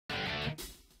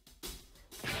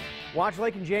Watch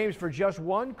Laken James for just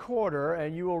one quarter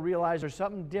and you will realize there's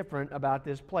something different about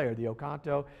this player. The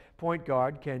Oconto point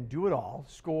guard can do it all: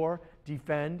 score,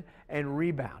 defend, and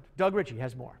rebound. Doug Ritchie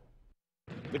has more.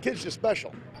 The kid's just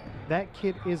special. That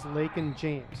kid is Laken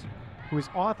James, who is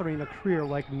authoring a career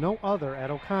like no other at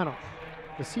Oconto.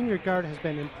 The senior guard has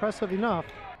been impressive enough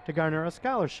to garner a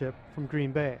scholarship from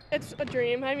Green Bay. It's a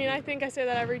dream. I mean, I think I say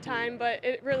that every time, but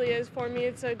it really is for me.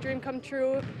 It's a dream come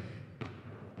true.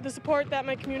 The support that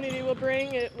my community will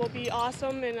bring, it will be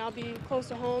awesome, and I'll be close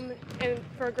to home. And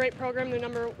for a great program, they're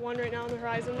 #1 right now in the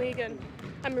Horizon League, and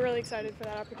I'm really excited for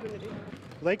that opportunity.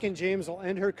 Laken James will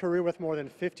end her career with more than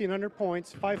 1,500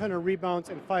 points, 500 rebounds,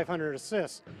 and 500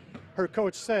 assists. Her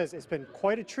coach says it's been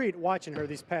quite a treat watching her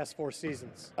these past 4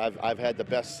 seasons. I've had the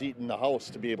best seat in the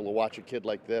house to be able to watch a kid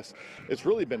like this. It's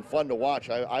really been fun to watch.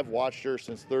 I've watched her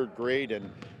since 3rd grade,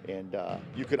 and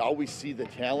you could always see the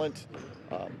talent.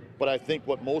 But I think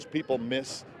what most people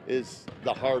miss is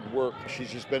the hard work.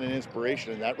 She's just been an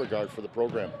inspiration in that regard for the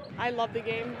program. I love the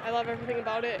game. I love everything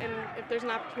about it, and if there's an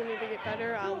opportunity to get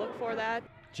better, I'll look for that.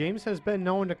 James has been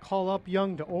known to call up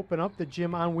young to open up the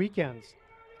gym on weekends.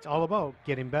 It's all about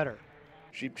getting better.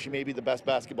 She may be the best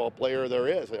basketball player there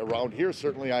is. Around here,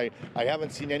 certainly, I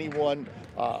haven't seen anyone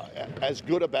as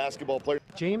good a basketball player.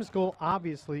 James' goal,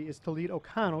 obviously, is to lead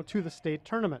Oconto to the state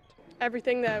tournament.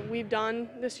 Everything that we've done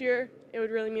this year, it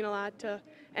would really mean a lot to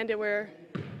end it where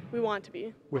we want to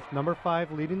be. With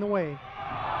 #5 leading the way,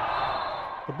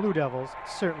 the Blue Devils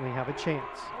certainly have a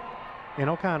chance. In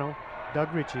Oconto,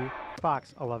 Doug Ritchie,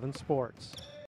 Fox 11 Sports.